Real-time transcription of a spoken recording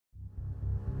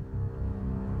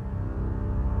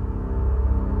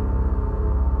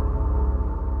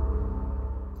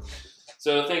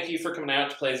So thank you for coming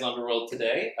out to play Zombie World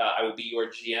today. I will be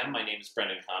your GM. My name is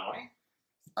Brendan Conway.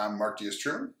 I'm Mark Diaz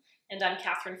Truman. And I'm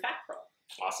Katherine Fackrell.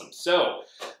 Awesome. So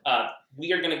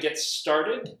we are going to get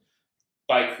started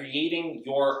by creating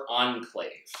your Enclave.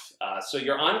 So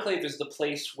your Enclave is the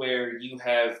place where you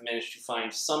have managed to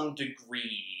find some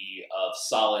degree of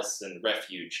solace and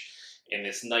refuge in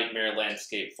this nightmare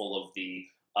landscape full of the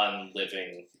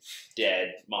unliving,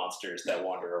 dead monsters that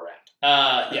wander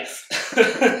around. Yes.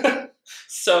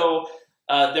 So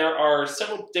there are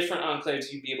several different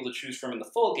enclaves you'd be able to choose from in the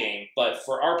full game, but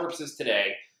for our purposes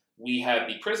today, we have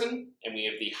the prison and we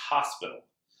have the hospital.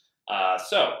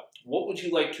 So what would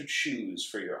you like to choose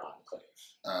for your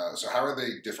enclave? So how are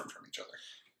they different from each other?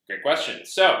 Great question.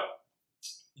 So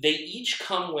they each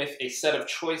come with a set of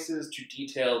choices to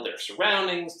detail their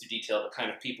surroundings, to detail the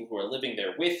kind of people who are living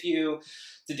there with you,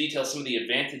 to detail some of the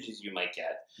advantages you might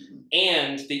get.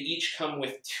 And they each come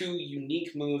with 2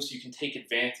 unique moves you can take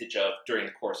advantage of during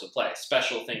the course of play,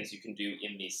 special things you can do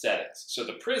in these settings. So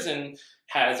the prison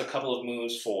has a couple of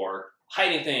moves for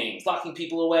hiding things, locking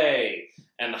people away,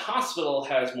 and the hospital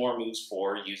has more moves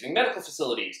for using medical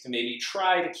facilities to maybe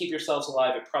try to keep yourselves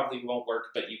alive. It probably won't work,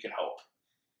 but you can hope.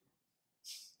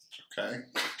 Okay.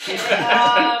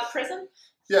 Prison?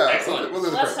 Yeah. Excellent. We'll do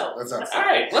the Let's prison. hope. That sounds All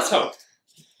right, let's hope.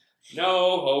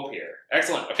 No hope here.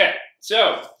 Excellent. Okay,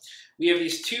 so we have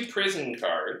these 2 prison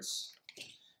cards.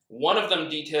 One of them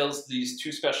details these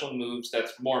 2 special moves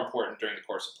that's more important during the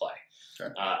course of play.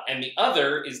 Okay. And the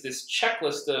other is this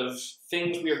checklist of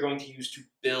things we are going to use to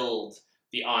build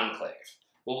the Enclave.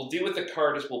 What we'll do with the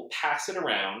card is we'll pass it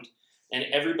around, and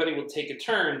everybody will take a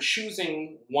turn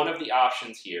choosing one of the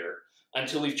options here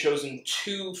until we've chosen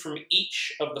 2 from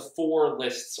each of the 4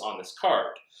 lists on this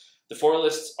card. The 4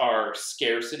 lists are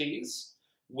scarcities,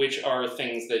 which are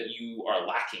things that you are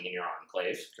lacking in your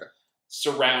Enclave. Okay.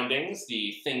 Surroundings,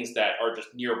 the things that are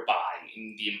just nearby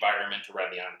in the environment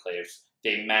around the Enclave.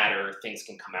 They matter, things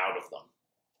can come out of them.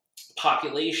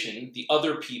 Population, the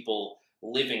other people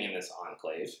living in this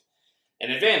Enclave.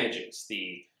 And advantages,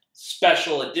 the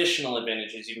special additional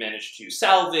advantages you manage to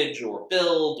salvage or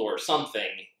build or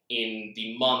something in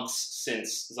the months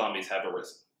since zombies have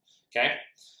arisen. Okay?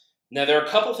 Now, there are a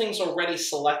couple things already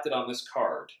selected on this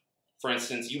card. For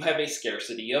instance, you have a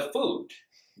scarcity of food.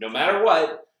 No matter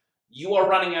what, you are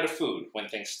running out of food when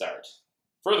things start.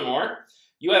 Furthermore,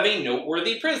 you have a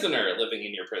noteworthy prisoner living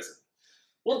in your prison.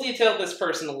 We'll detail this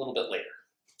person a little bit later.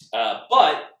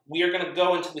 But we are going to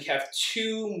go until we have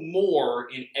 2 more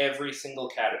in every single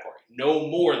category. No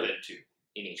more than 2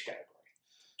 in each category.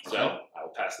 So, I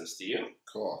will pass this to you.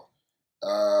 cool.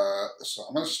 So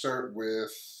I'm going to start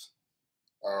with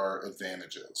our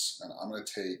advantages, and I'm going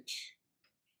to take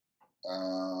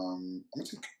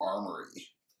armory.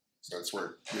 So that's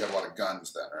where we have a lot of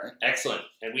guns then, right? Excellent.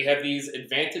 And we have these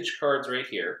advantage cards right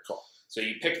here. Cool. So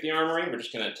you pick the armory. We're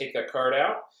just going to take that card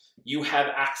out. You have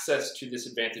access to this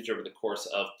advantage over the course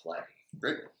of play.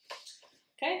 Great.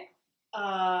 Okay.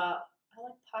 I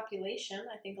like population.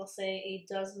 I think I'll say a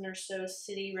dozen or so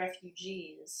city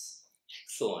refugees.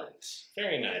 Excellent.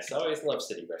 Very nice. I always love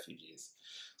city refugees.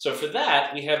 So for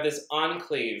that, we have this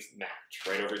Enclave match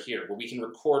right over here, where we can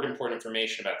record important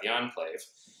information about the Enclave.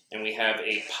 And we have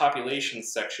a population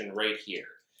section right here.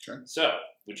 Sure. So,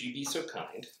 would you be so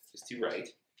kind as to write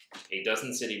a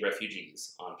dozen city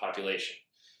refugees on population?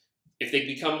 If they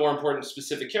become more important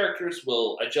specific characters,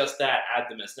 we'll adjust that, add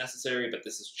them as necessary, but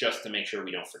this is just to make sure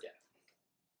we don't forget.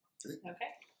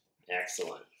 Okay.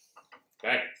 Excellent.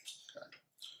 Okay.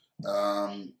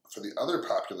 For the other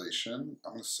population,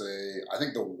 I'm going to say, I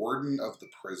think the warden of the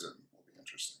prison will be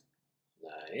interesting.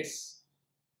 Nice.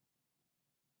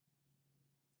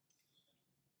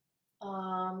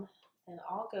 And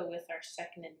I'll go with our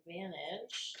second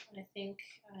advantage. I think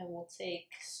I will take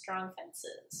strong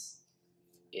fences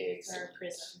for Excellent. our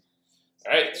prison.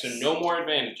 All right, so no more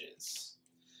advantages.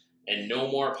 And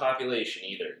no more population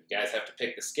either. You guys have to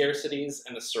pick the scarcities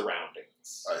and the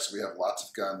surroundings. All right, so we have lots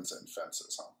of guns and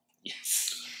fences, huh?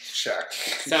 Yes. Check.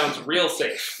 Sounds real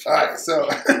safe. All right, so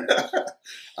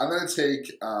I'm going to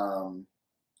take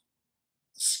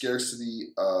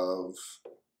scarcity of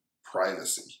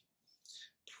privacy.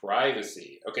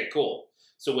 Privacy. Okay, cool.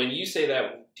 So when you say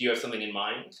that, do you have something in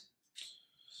mind?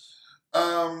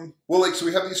 Well, so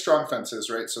we have these strong fences,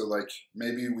 right? So,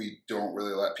 maybe we don't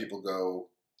really let people go.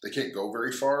 They can't go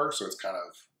very far, so it's kind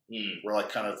of, we're,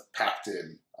 kind of packed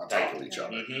in on top of each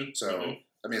other. So,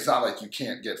 I mean, it's not like you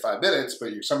can't get 5 minutes,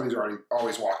 but somebody's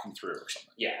always walking through or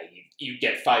something. Yeah, you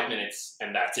get 5 minutes,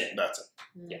 and that's it. That's it.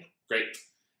 Yeah, great.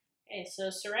 Okay, so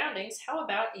surroundings. How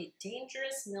about a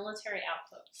dangerous military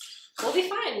outpost? We'll be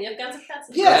fine. We have guns and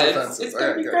fences. Yeah, it's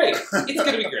going to be great. It's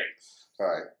going to be great. All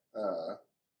right.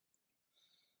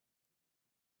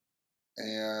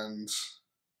 And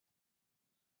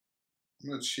I'm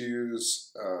going to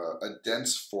choose a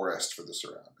dense forest for the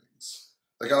surroundings.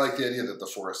 Like, I like the idea that the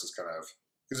forest is kind of,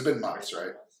 because it's been months,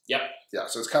 right? Yep. Yeah,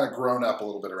 so it's kind of grown up a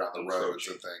little bit around the roads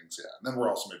and things, yeah. And then we're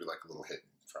also maybe like a little hidden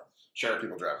from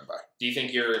people driving by. Do you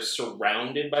think you're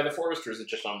surrounded by the forest, or is it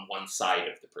just on one side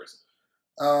of the prison?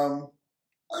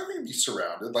 I think it'd be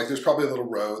surrounded. Like, there's probably a little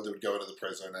road that would go into the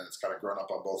prison, and it's kind of grown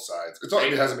up on both sides.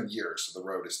 It hasn't been years, so the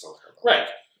road is still there. Right.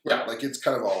 Yeah, like it's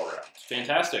kind of all around.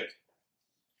 Fantastic.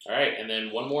 All right, and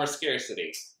then one more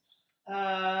scarcity.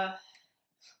 How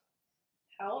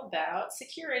about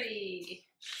security?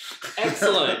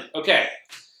 Excellent. Okay.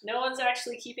 No one's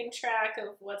actually keeping track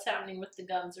of what's happening with the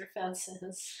guns or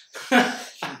fences.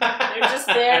 They're They're just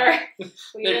there.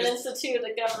 We can institute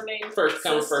a governing first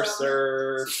come, system. first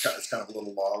serve. It's kind of a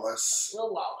little lawless. A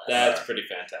little lawless. That's pretty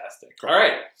fantastic. All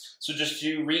right. So just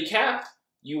to recap,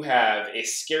 you have a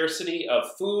scarcity of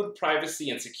food, privacy,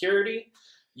 and security.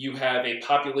 You have a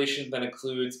population that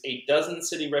includes a dozen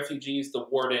city refugees, the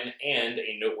warden, and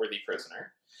a noteworthy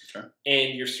prisoner. Okay.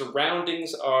 And your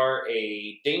surroundings are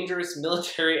a dangerous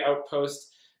military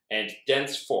outpost and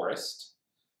dense forest.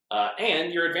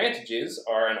 And your advantages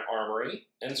are an armory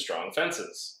and strong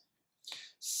fences.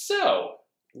 So,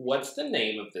 what's the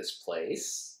name of this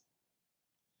place?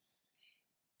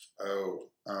 Oh,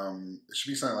 it should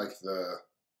be something like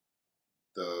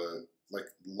the like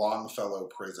Longfellow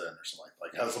Prison or something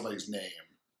like has somebody's name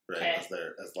right as his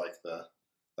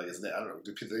name. I don't know.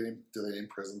 Do they name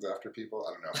prisons after people?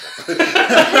 I don't know.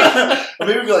 Or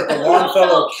maybe it'd be like the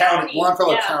Longfellow County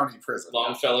Prison.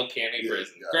 Longfellow County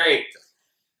Prison. Yeah. Great.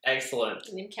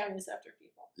 Excellent. Name counties after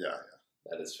people. Yeah.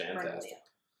 That is fantastic.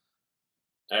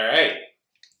 All right.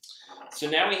 So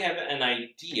now we have an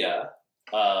idea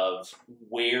of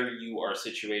where you are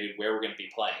situated, where we're going to be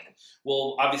playing.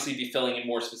 We'll obviously be filling in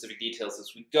more specific details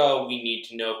as we go. We need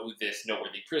to know who this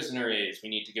noteworthy prisoner is. We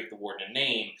need to give the warden a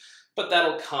name. But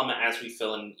that'll come as we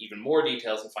fill in even more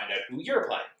details and find out who you're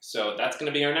playing. So that's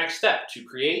going to be our next step, to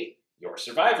create your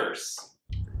survivors.